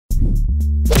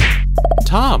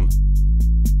Tom.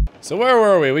 So where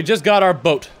were we? We just got our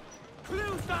boat.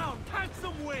 Clues down, catch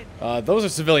some wind. Those are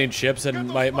civilian ships, and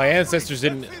my ancestors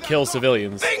didn't kill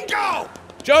civilians. Bingo!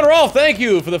 John Rolfe, thank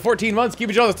you for the 14 months. Keep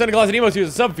it on the 10 glass and emotes. Here's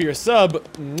a sub for your sub.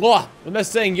 Mwah. The mess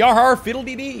saying Yarhar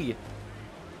fiddle-dee-dee.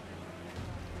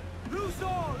 Loose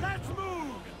all, let's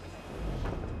move.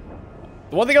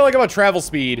 The one thing I like about travel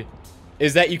speed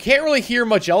is that you can't really hear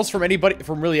much else from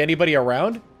really anybody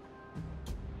around.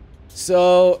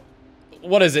 So,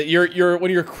 what is it?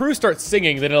 When your crew starts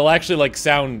singing, then it'll actually like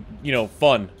sound, you know,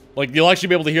 fun. Like you'll actually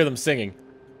be able to hear them singing.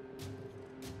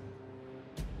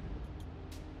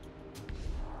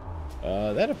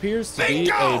 That appears to be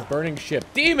a burning ship.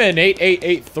 Demon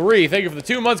 8883, thank you for the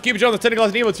 2 months. Keep it on the 10 glass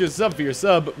and emotes. Here's a sub for your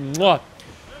sub. Mwah.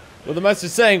 With the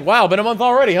message saying, "Wow, been a month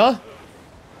already, huh?"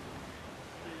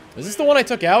 Is this the one I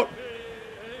took out?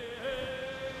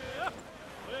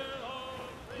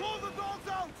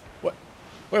 What?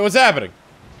 Wait, what's happening?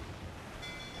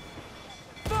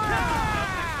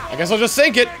 I guess I'll just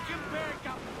sink it.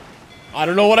 I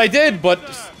don't know what I did, but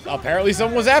apparently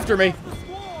someone was after me.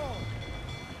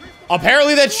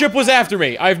 Apparently that ship was after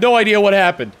me. I have no idea what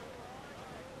happened.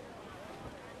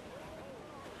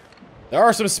 There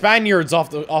are some Spaniards off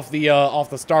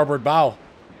the starboard bow.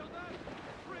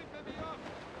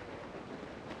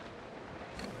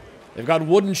 They've got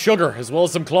wood and sugar, as well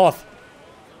as some cloth.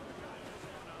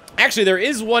 Actually, there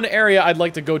is one area I'd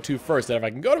like to go to first. And if I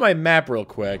can go to my map real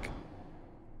quick.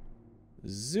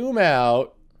 Zoom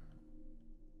out.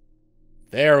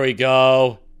 There we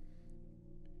go.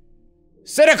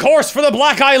 Set a course for the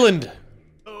Black Island.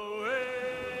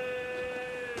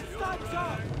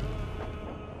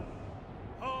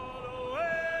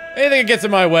 Anything that gets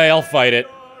in my way, I'll fight it.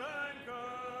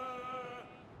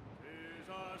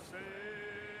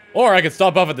 Or I could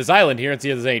stop off at this island here and see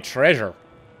if there's any treasure.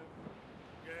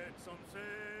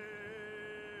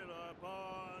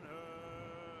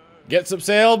 Get some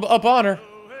sail up on her.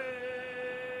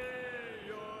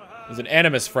 There's an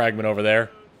Animus fragment over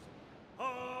there.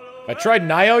 I tried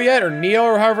Nio yet, or Neo,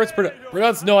 or however it's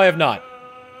pronounced? No, I have not.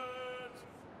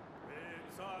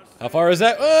 How far is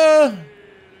that?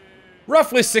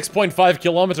 Roughly 6.5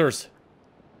 kilometers.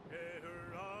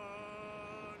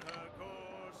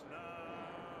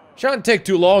 Shan't take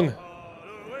too long.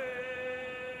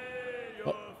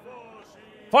 Oh.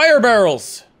 Fire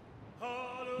barrels!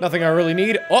 Nothing I really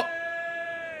need. Oh!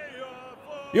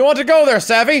 You want to go there,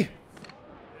 Savvy?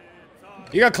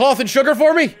 You got cloth and sugar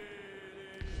for me?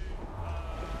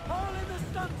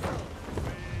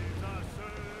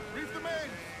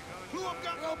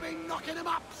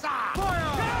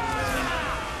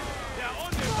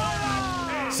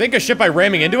 Sink a ship by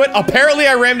ramming into it? Apparently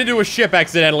I rammed into a ship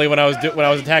accidentally when I was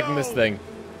attacking this thing.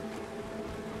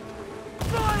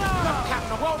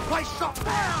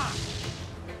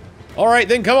 Alright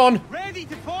then, come on. Ready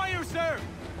to fire, sir.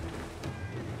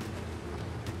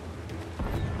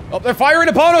 Oh, they're firing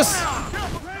upon us!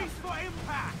 Brace for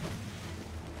impact.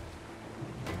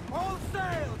 All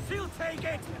sail, she'll take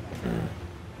it.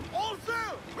 All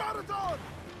sail, got it on.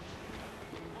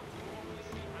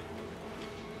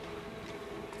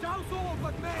 Douse all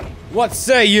but me. What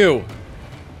say you?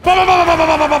 Ba -ba -ba -ba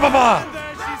 -ba -ba -ba -ba -ba.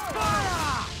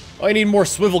 I need more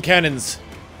swivel cannons.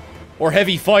 Or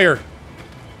heavy fire.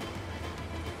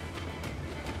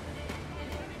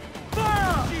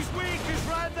 Fire! She's weak, is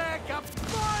right there, Cap.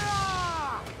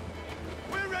 Fire!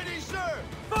 We're ready, sir.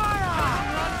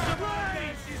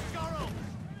 Fire! She's Scarrow.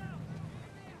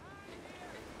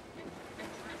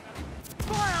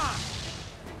 Fire!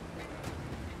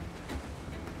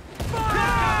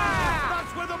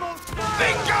 That's where the most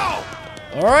bingo!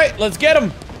 Alright, let's get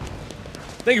him!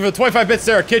 Thank you for the 25 bits,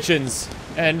 Sarah Kitchens.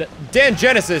 And Dan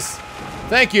Genesis,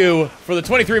 thank you for the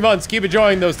 23 months. Keep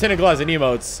enjoying those tinted glass and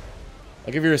emotes.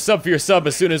 I'll give you a sub for your sub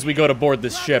as soon as we go to board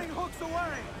this ship.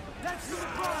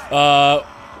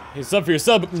 His sub for your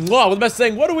sub. Wow, with the best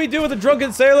saying, what do we do with a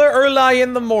drunken sailor early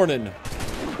in the morning?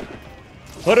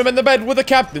 Put him in the bed with the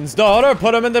captain's daughter.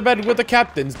 Put him in the bed with the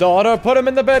captain's daughter. Put him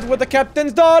in the bed with the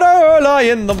captain's daughter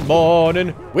early in the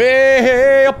morning.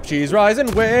 Way up, she's rising.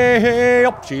 Way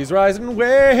up, she's rising.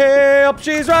 Way up,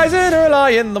 she's rising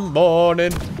early in the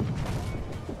morning.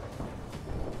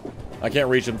 I can't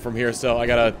reach him from here, so I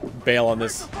gotta bail on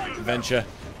this venture.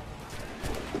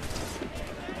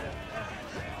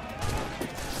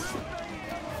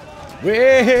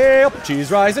 Way up, she's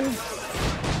rising.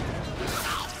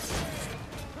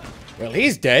 Well,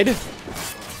 he's dead.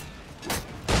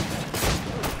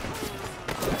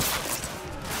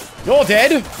 You're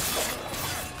dead.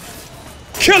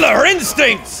 Killer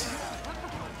instincts!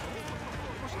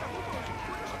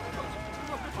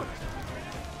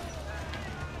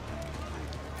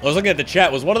 I was looking at the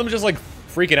chat. Was one of them just like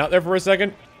freaking out there for a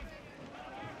second?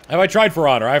 Have I tried For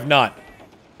Honor? I have not.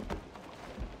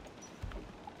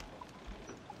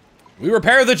 We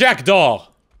repair the jackdaw.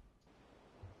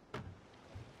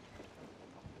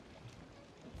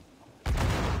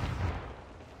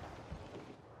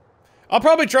 I'll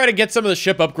probably try to get some of the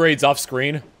ship upgrades off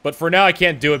screen, but for now I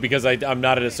can't do it because I'm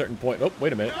not at a certain point. Oh,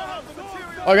 wait a minute. Oh,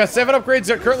 I got 7 upgrades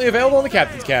that are currently available in the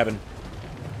captain's cabin.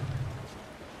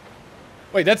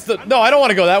 Wait, that's the... No, I don't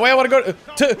want to go that way. I want to go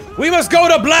to... We must go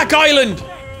to Black Island!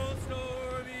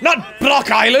 Not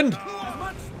Block Island!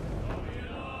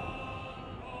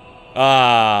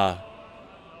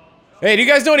 Hey, do you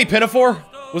guys know any Pinafore?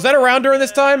 Was that around during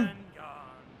this time?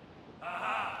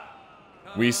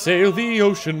 We sail the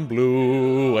ocean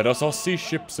blue, and us all see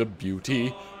ships of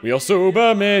beauty. We are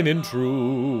sober men and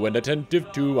true, and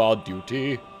attentive to our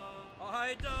duty.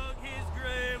 I dug his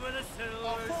grave with a silver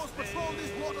Our force patrol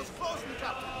these waters closely,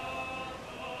 Captain.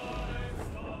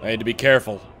 I had to be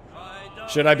careful.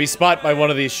 Should I be spotted by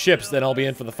one of these ships, then I'll be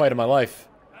in for the fight of my life.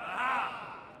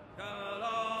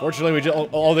 Fortunately,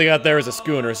 all they got there is a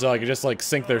schooner, so I could just like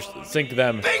sink them.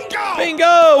 Bingo!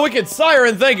 Bingo! Wicked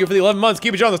Siren, thank you for the 11 months.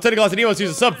 Keep it on those tentacles and you want to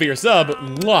use a sub for your sub.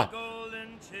 Mwah.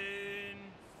 golden chain.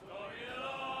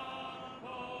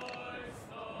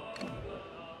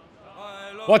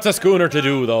 What's a schooner to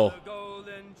do, though?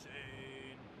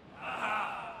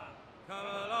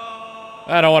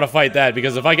 I don't want to fight that,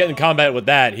 because if I get in combat with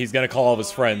that, he's gonna call all of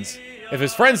his friends. If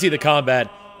his friends see the combat,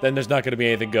 then there's not gonna be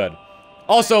anything good.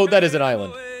 Also, that is an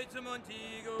island.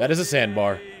 That is a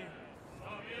sandbar.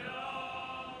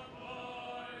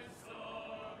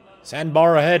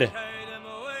 Sandbar ahead.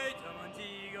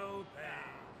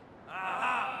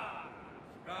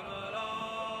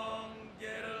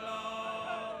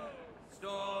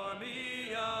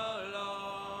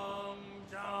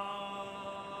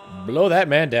 Blow that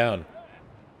man down.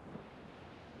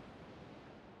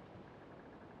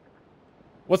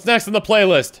 What's next on the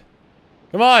playlist?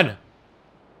 Come on.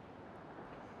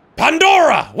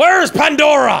 Pandora! Where's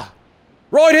Pandora?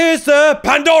 Right here, sir.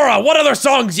 Pandora, what other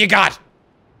songs you got?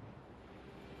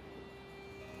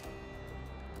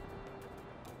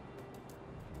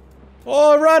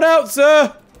 Oh, run out,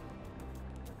 sir.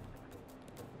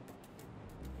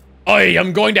 I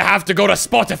am going to have to go to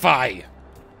Spotify.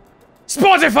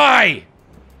 Spotify!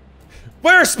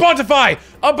 Where's Spotify?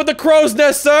 Up at the crow's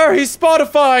nest, sir. He's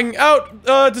Spotifying out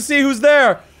to see who's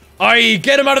there. Aye,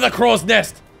 get him out of the crow's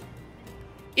nest.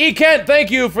 E. Kent,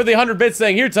 thank you for the 100 bits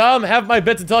saying, here, Tom, have my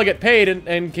bits until I get paid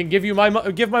and can give you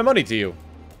give my money to you.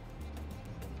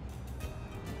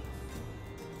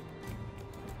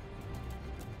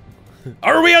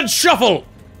 Are we on shuffle?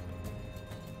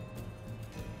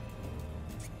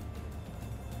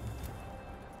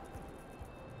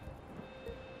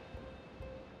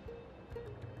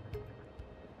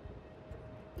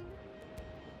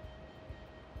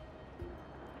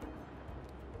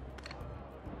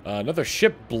 Another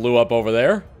ship blew up over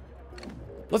there.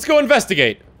 Let's go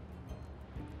investigate.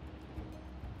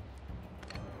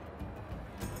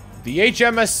 The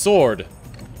HMS Sword.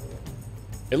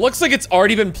 It looks like it's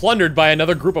already been plundered by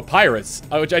another group of pirates,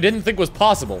 which I didn't think was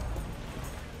possible.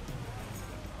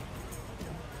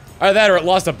 Either that or it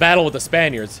lost a battle with the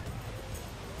Spaniards.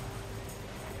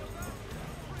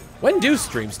 When do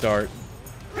streams start?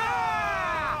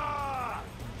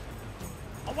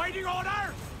 Awaiting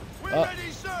orders. We're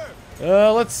ready, sir.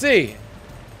 Let's see.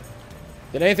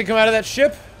 Did anything come out of that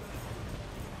ship?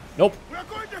 Nope. We're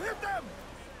going to hit them.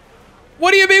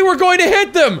 What do you mean we're going to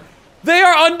hit them? They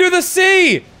are under the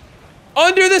sea!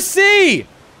 Under the sea!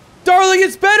 Darling,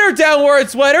 it's better down where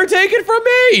it's wetter. Take it from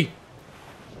me!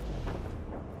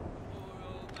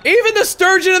 Even the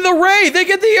sturgeon and the ray, they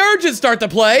get the urge and start to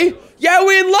play. Yeah,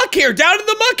 we in luck here. Down in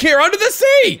the muck here, under the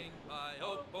sea!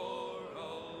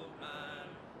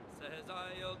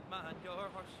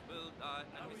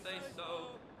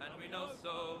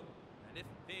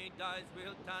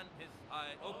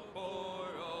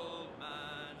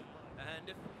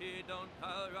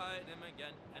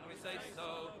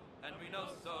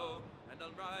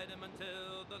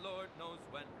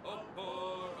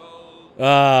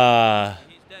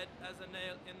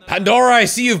 Pandora, I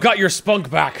see you've got your spunk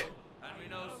back.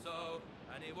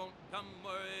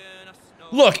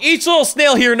 Look, each little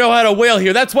snail here know how to whale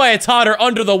here. That's why it's hotter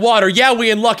under the water. Yeah,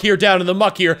 we in luck here down in the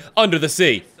muck here under the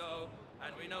sea.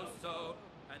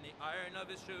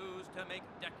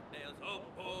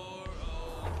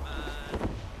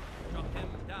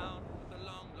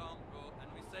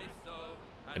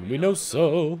 And we know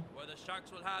so. Where the sharks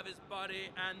will have his body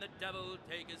and the devil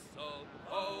take his soul.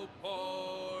 Oh,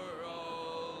 poor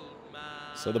old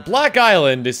man. So the Black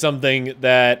Island is something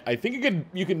that I think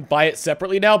you can buy it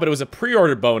separately now, but it was a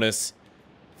pre-order bonus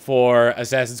for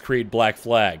Assassin's Creed Black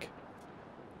Flag.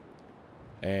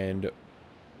 And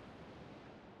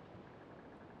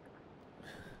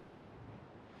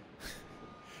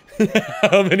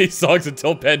how many songs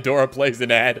until Pandora plays an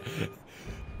ad?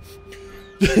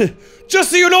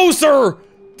 Just so you know, sir,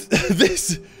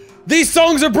 these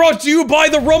songs are brought to you by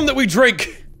the rum that we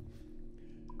drink.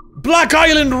 Black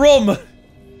Island rum.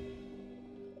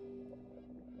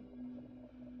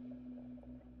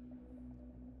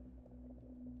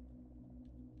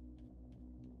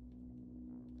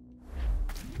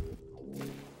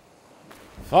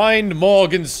 Find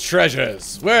Morgan's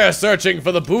treasures. We're searching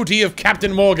for the booty of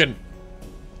Captain Morgan.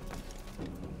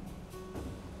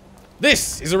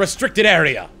 This is a restricted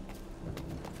area.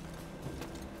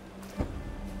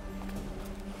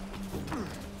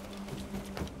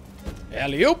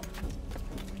 Alley-oop.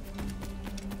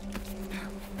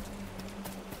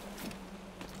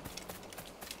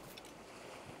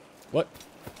 What?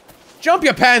 Jump,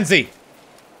 you pansy!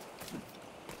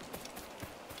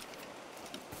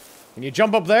 Can you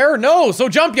jump up there? No, so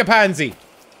jump, you pansy!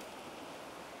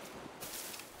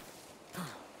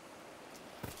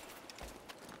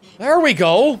 There we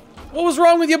go! What was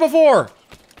wrong with you before?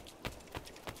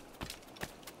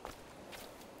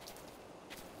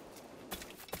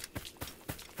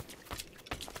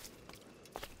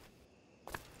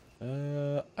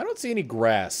 I don't see any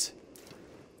grass.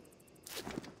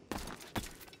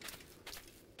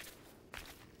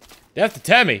 Death to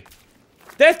Temmie!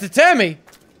 Death to Temmie!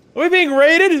 Are we being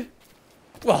raided?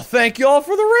 Well, thank you all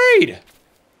for the raid!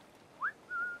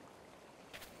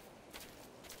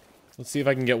 Let's see if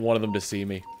I can get one of them to see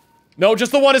me. No,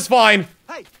 just the one is fine!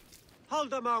 Hey!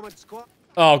 Hold a moment, squad.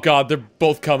 Oh god, they're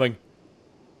both coming.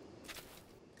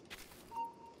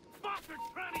 Bastard's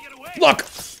trying to get away! Look!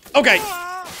 Okay!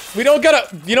 We don't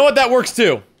gotta... You know what? That works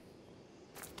too.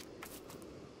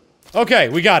 Okay,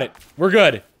 we got it. We're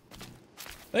good.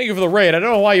 Thank you for the raid. I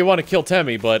don't know why you want to kill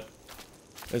Temmie, but...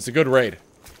 it's a good raid.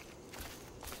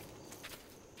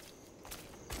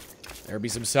 There be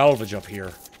some salvage up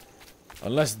here.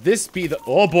 Unless this be the...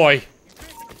 oh boy!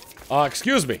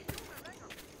 Excuse me.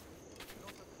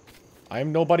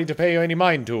 I'm nobody to pay any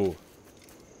mind to.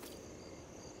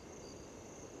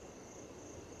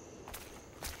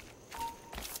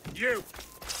 You!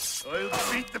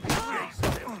 I'll beat the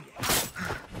bejesus.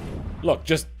 Look,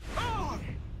 just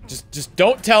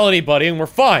don't tell anybody and we're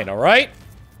fine, alright?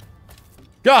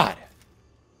 God!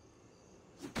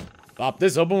 Pop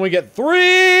this open, we get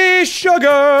 3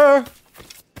 sugar!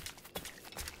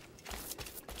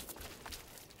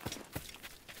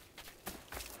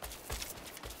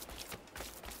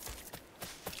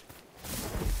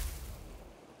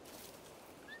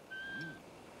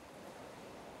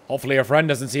 Hopefully your friend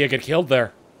doesn't see you get killed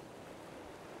there.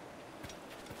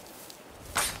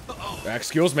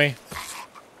 Excuse me.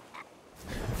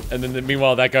 And then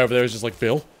meanwhile that guy over there is just like,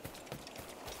 Bill?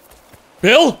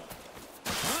 Bill?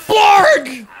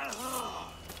 Blarg!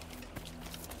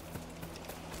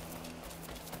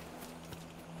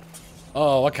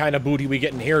 Oh, what kind of booty we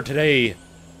getting here today?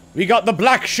 We got the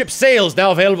black ship sails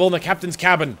now available in the captain's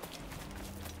cabin.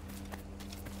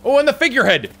 Oh, and the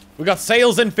figurehead. We got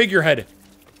sails and figurehead.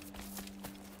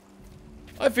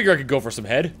 I figure I could go for some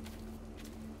head.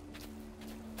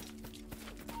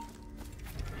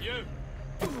 You!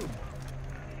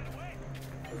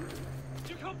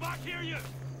 You come back here, you!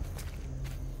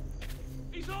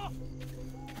 He's off!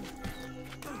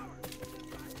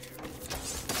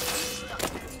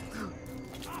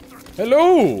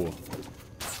 Hello!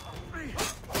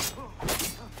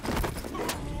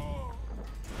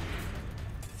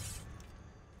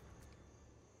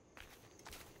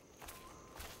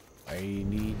 I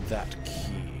need that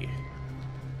key.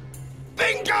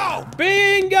 Bingo!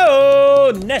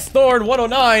 Bingo!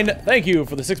 Nesthorn109, thank you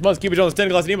for the 6 months. Keep it on the 10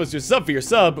 glass and emos to sub for your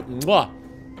sub. Mwah.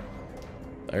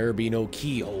 There be no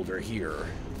key holder here.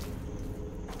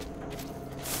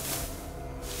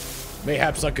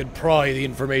 Mayhaps I could pry the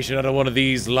information out of one of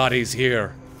these laddies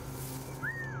here.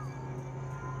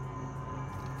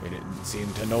 They didn't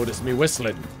seem to notice me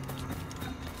whistling.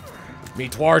 Me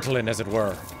twartling, as it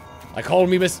were. I call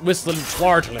me Miss Whistling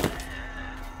Twartling.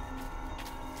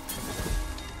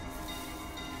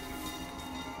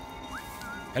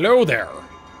 Hello there.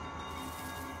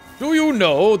 Do you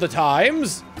know the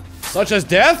times? Such as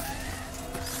death?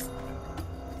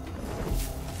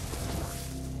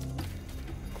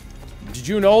 Did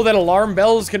you know that alarm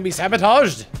bells can be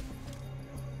sabotaged?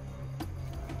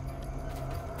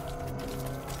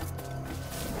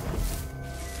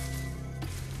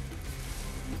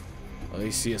 I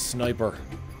see a sniper.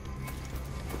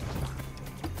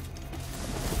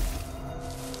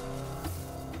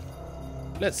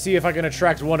 Let's see if I can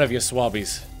attract one of you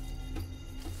swabbies.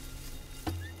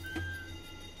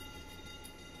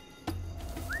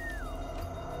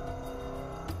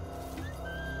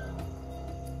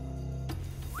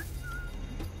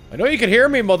 I know you can hear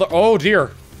me, mother- oh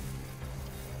dear.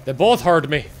 They both heard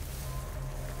me.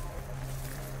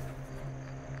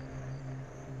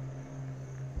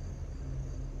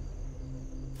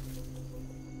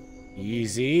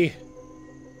 Easy.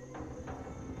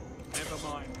 Never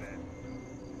mind then.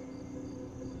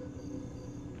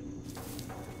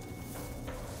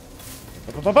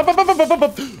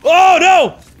 Oh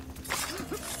no!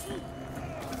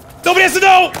 Nobody has to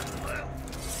know!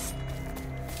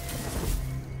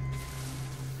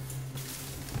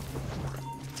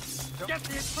 Get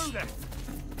the intruder!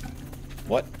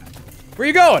 What? Where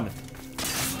you going?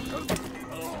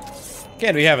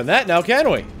 Can't be having that now, can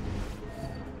we?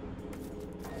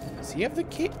 Does he have the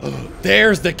key?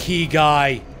 There's the key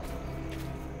guy.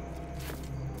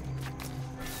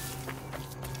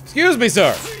 Excuse me,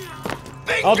 sir.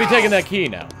 I'll be taking that key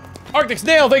now. Arctic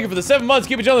Snail, thank you for the 7 months.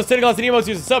 Keep it on the Santa Claus and emotes.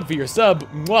 Use a sub for your sub.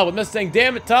 Well, with Mess saying,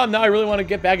 damn it, Tom, now I really want to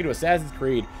get back into Assassin's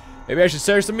Creed. Maybe I should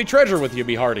share some of me treasure with you,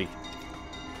 be hearty.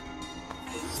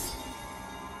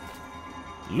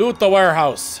 Loot the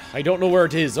warehouse. I don't know where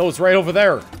it is. Oh, it's right over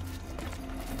there.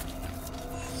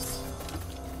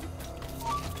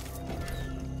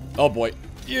 Oh boy.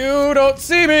 You don't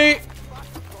see me.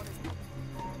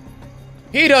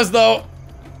 He does though.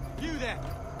 You there!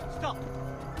 Stop!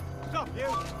 Stop, you!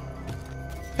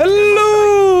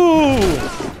 Hello.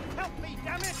 Help me,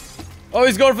 damn it! Oh,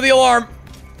 he's going for the alarm.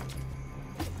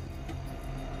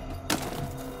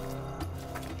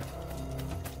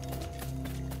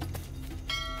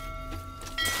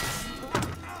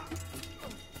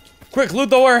 Quick, loot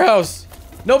the warehouse.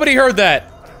 Nobody heard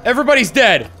that. Everybody's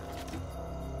dead.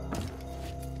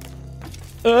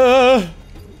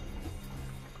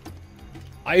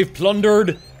 I've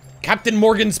plundered Captain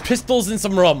Morgan's pistols and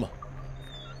some rum.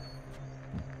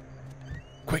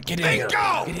 Quick, get in here.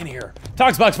 Get in here.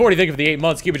 Toxbox40, thank you for the 8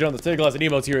 months. Keep it on the Santa Claus and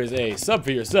emotes. Here is a sub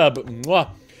for your sub. Mwah.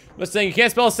 I'm saying you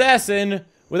can't spell assassin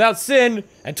without sin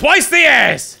and twice the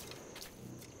ass.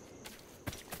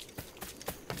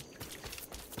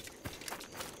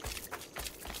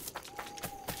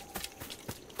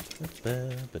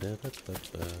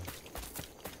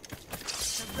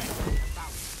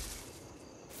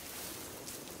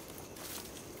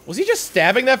 Was he just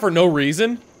stabbing that for no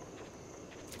reason?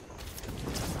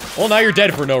 Well, now you're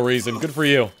dead for no reason. Good for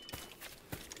you.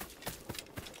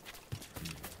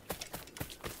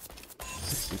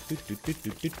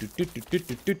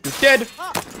 Dead!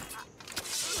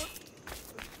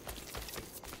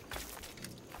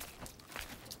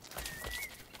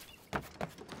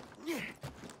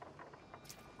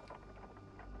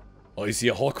 Oh, you see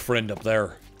a Hulk friend up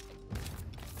there.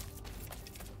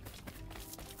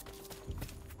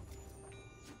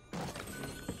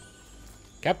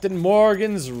 Captain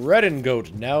Morgan's Red and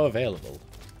Goat now available.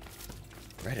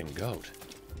 Red and Goat.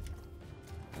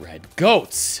 Red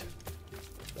Goats!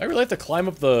 Do I really have to climb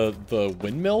up the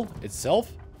windmill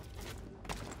itself?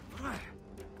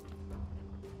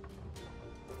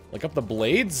 Like up the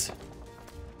blades?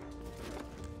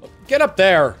 Get up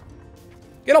there!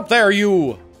 Get up there,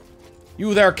 you!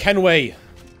 You there, Kenway!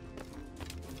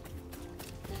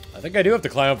 I think I do have to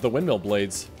climb up the windmill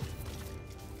blades.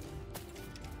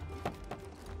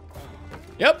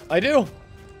 Yep, I do.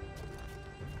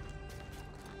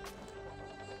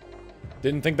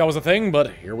 Didn't think that was a thing,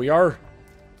 but here we are.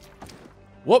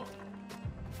 Whoop.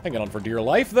 Hanging on for dear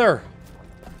life there.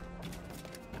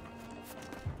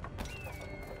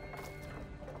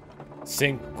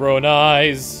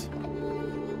 Synchronize.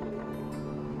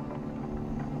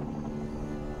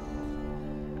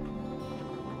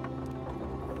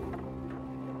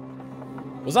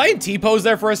 Was I in T-pose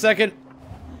there for a second?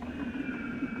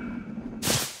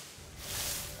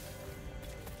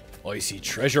 Oh, I see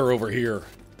treasure over here.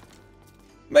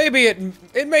 Maybe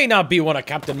it may not be one of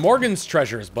Captain Morgan's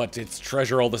treasures, but it's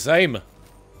treasure all the same. Well,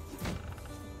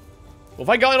 have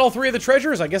I gotten all 3 of the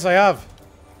treasures? I guess I have.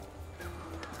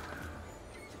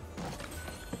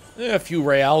 A few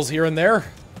reals here and there.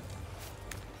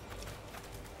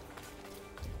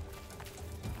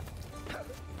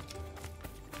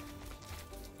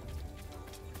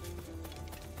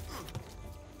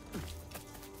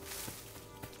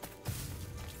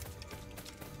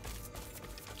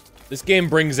 This game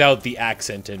brings out the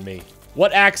accent in me.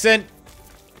 What accent?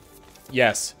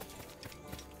 Yes.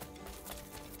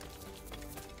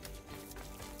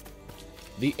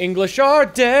 The English are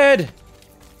dead.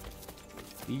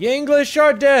 The English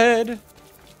are dead.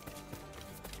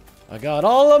 I got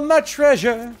all of my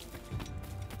treasure.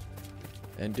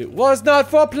 And it was not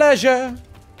for pleasure.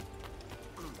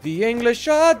 The English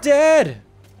are dead.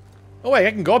 Oh wait,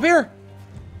 I can go up here?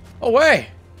 Oh wait.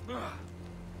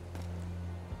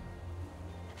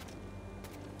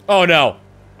 Oh no.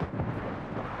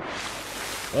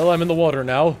 Well, I'm in the water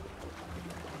now.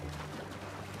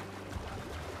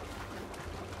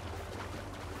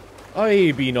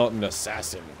 I be not an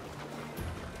assassin.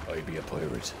 I be a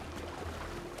pirate.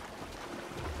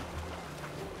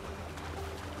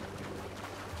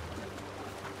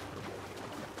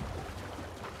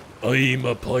 I'm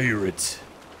a pirate.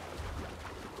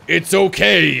 It's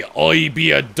okay, I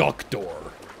be a doctor.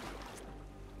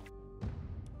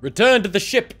 Return to the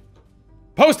ship.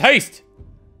 Post haste!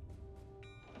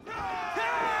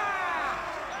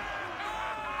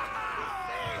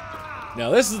 Now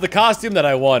this is the costume that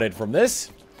I wanted from this.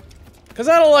 Because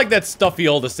I don't like that stuffy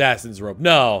old assassin's robe.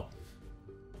 No.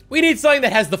 We need something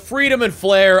that has the freedom and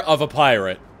flair of a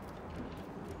pirate.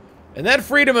 And that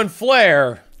freedom and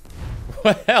flair...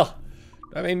 Well,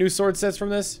 do I have any new sword sets from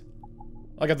this?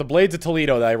 I got the Blades of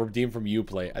Toledo that I redeemed from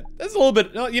Uplay. That's a little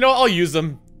bit... You know, I'll use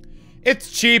them.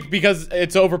 It's cheap because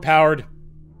it's overpowered.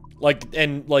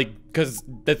 Because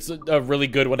that's a really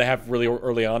good one to have really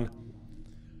early on.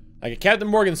 I get Captain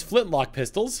Morgan's flintlock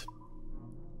pistols.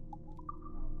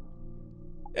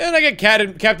 And I get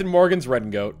Captain Morgan's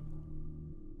redingote.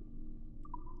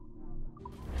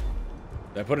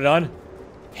 Did I put it on?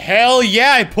 Hell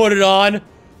yeah, I put it on!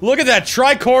 Look at that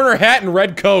tri-corner hat and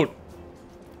red coat.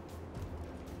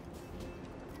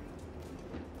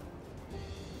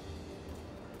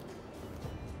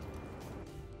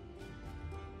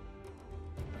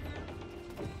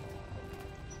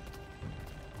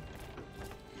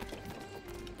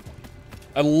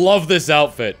 I love this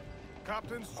outfit.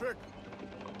 Captain's trick.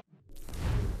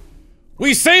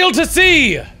 We sail to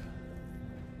sea!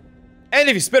 And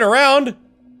if you spin around...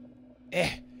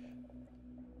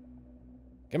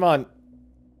 Come on.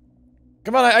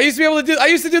 Come on, I used to be able to do- I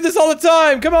used to do this all the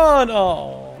time! Come on!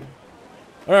 Oh.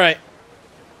 Alright.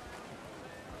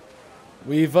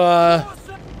 We've,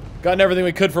 gotten everything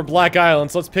we could from Black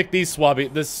Island, so let's pick these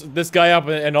swabby- this guy up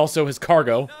and also his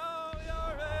cargo.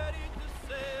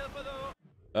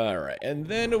 Alright, and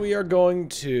then we are going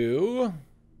to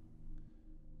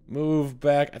move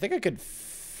back. I think I could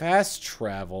fast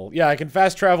travel. Yeah, I can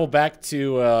fast travel back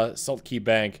to Salt Key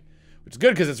Bank, which is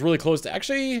good because it's really close to...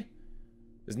 Actually,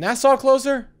 is Nassau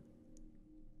closer?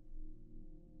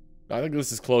 No, I think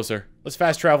this is closer. Let's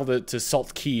fast travel to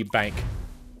Salt Key Bank.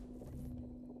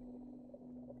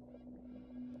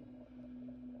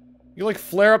 You like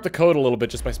flare up the code a little bit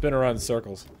just by spinning around in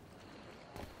circles.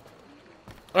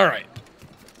 Alright.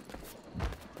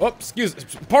 Oh,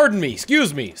 pardon me,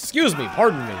 excuse me,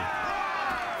 pardon me.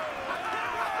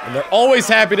 And they're always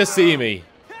happy to see me.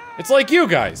 It's like you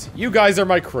guys are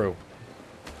my crew.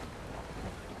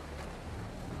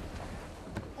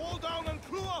 Hold down and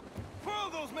crew up.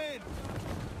 Furl those men.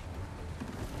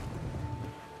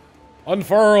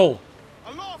 Unfurl.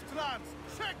 Aloft, lads.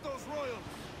 Check those royals.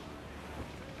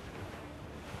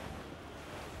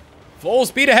 Full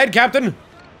speed ahead, Captain.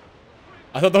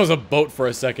 I thought that was a boat for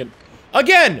a second.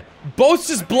 Again, boats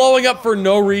just blowing up for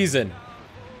no reason.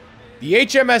 The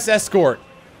HMS Escort.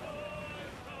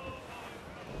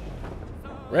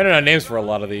 Ran out of names for a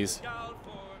lot of these.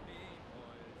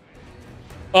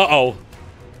 Uh-oh.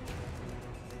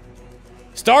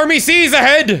 Stormy seas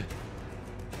ahead!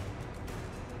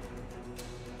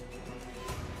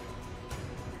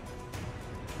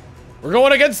 We're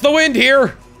going against the wind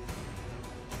here.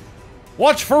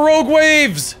 Watch for rogue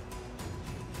waves.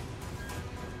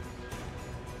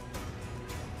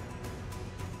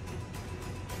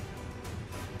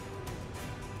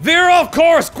 Veer off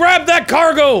course! Grab that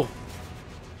cargo!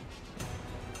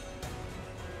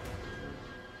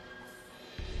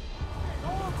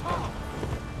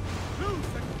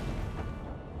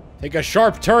 Take a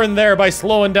sharp turn there by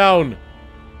slowing down.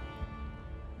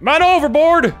 Man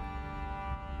overboard!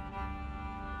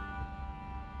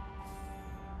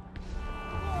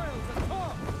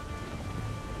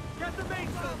 Get the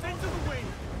mainsails into the wind.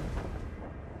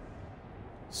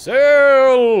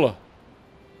 Sail!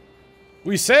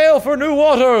 We sail for new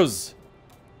waters!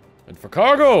 And for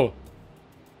cargo!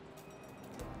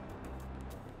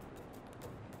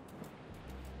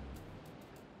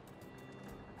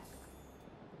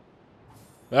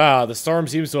 Ah, the storm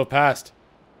seems to have passed.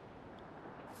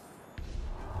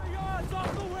 The yards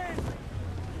off the wind.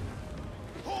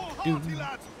 Hold hearty,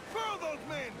 lads. Furl those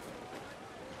men.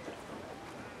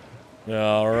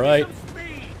 Alright.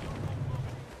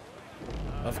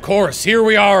 Of course, here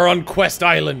we are on Quest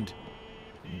Island.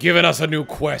 Giving us a new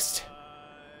quest.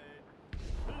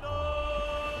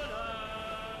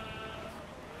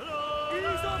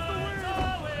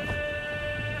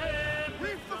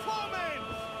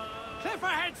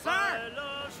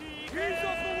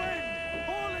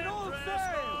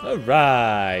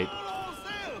 Alright.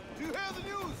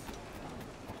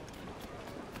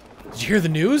 Did you hear the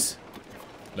news?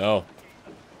 No.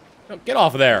 No, get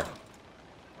off of there.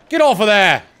 Get off of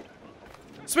there!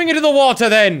 Swing into the water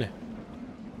then!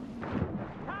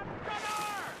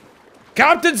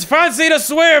 Captains fancy to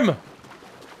swim!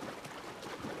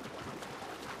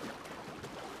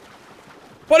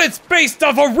 But it's based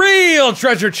off a real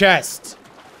treasure chest!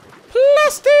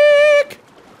 Plastic!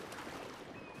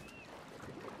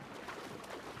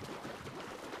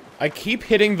 I keep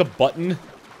hitting the button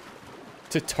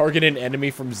to target an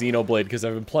enemy from Xenoblade because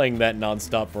I've been playing that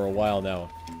non-stop for a while now.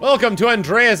 Welcome to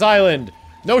Andreas Island!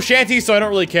 No shanties, so I don't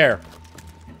really care.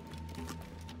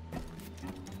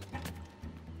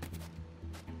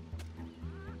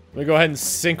 Let me go ahead and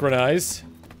synchronize.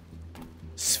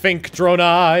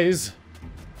 Sphinctronize.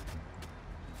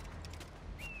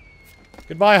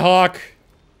 Goodbye, Hawk.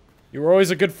 You were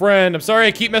always a good friend. I'm sorry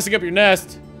I keep messing up your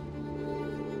nest.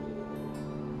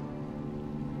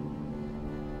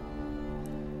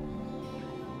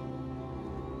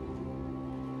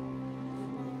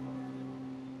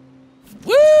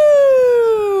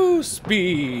 Woo!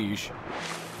 Speech.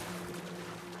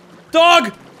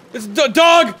 Dog! It's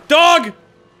dog! Dog!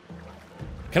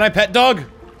 Can I pet dog?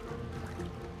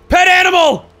 Pet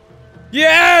animal!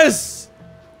 Yes!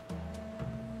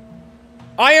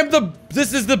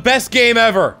 This is the best game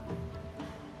ever.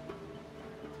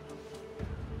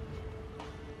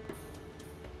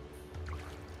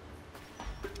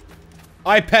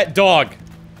 I pet dog.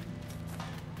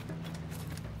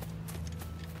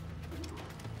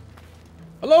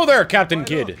 Hello there, Captain Why,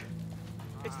 Kidd. look.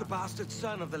 It's the bastard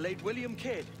son of the late William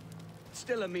Kidd.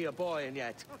 Still a mere boy, and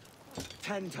yet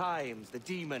 10 times the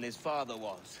demon his father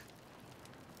was.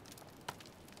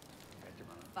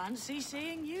 Fancy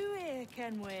seeing you here,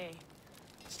 Kenway.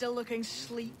 Still looking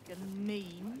sleek and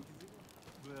mean.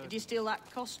 Did you steal that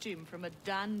costume from a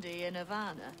dandy in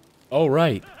Havana? Oh,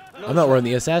 right. I'm not wearing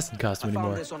the assassin costume I found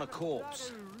anymore. this on a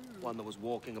corpse. One that was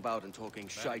walking about and talking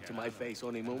shite to my face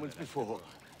only moments before.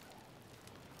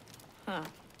 Huh.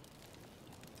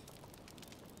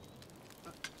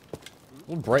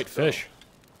 Ooh, bright fish.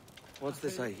 What's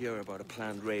this I hear about a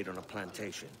planned raid on a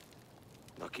plantation?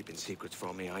 Not keeping secrets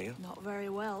from me, are you? Not very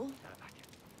well.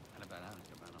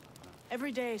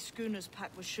 Every day, schooners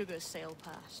packed with sugar sail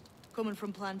past, coming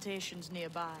from plantations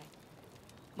nearby.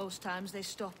 Most times they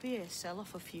stop here, sell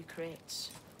off a few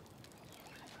crates.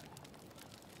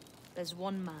 There's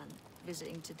one man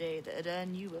visiting today that'd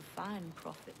earn you a fine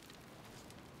profit.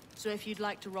 So if you'd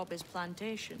like to rob his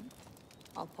plantation,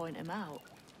 I'll point him out.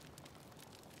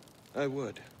 I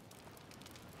would.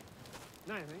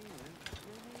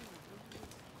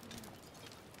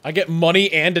 I get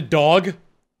money and a dog?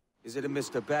 Is it a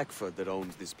Mr. Beckford that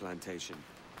owns this plantation?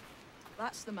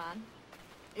 That's the man.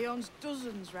 He owns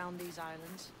dozens round these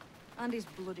islands. And he's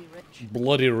bloody rich.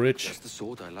 Bloody rich. That's the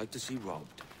sort I like to see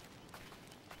robbed.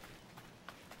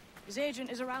 His agent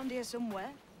is around here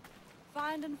somewhere.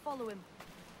 Find and follow him,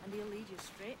 and he'll lead you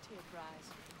straight to your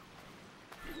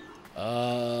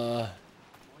prize.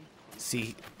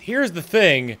 See, here's the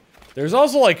thing. There's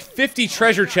also like 50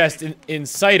 treasure chests in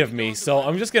sight of me, so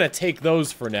I'm just gonna take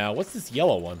those for now. What's this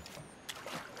yellow one?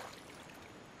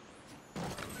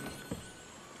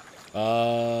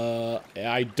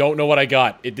 I don't know what I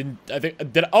got. It didn't, I think,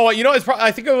 oh, you know,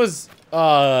 I think it was,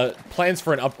 plans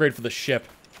for an upgrade for the ship.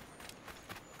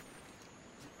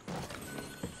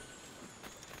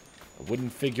 A wooden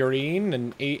figurine,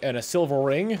 and a silver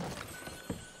ring.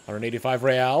 185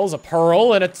 reals, a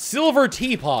pearl, and a silver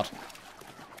teapot.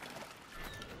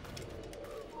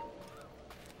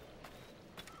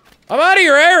 I'm out of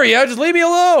your area, just leave me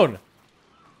alone!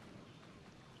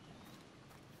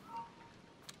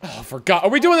 Oh, forgot. Are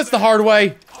we doing this the hard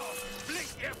way?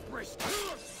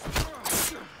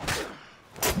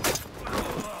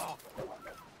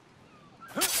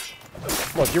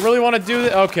 Look, you really want to do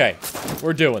this? Okay,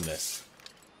 we're doing this.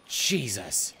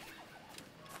 Jesus.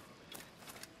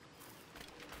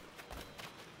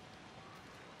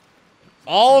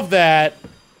 All of that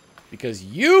because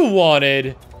you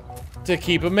wanted to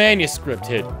keep a manuscript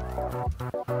hidden.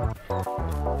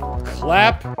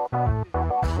 Clap,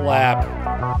 clap,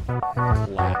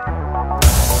 clap.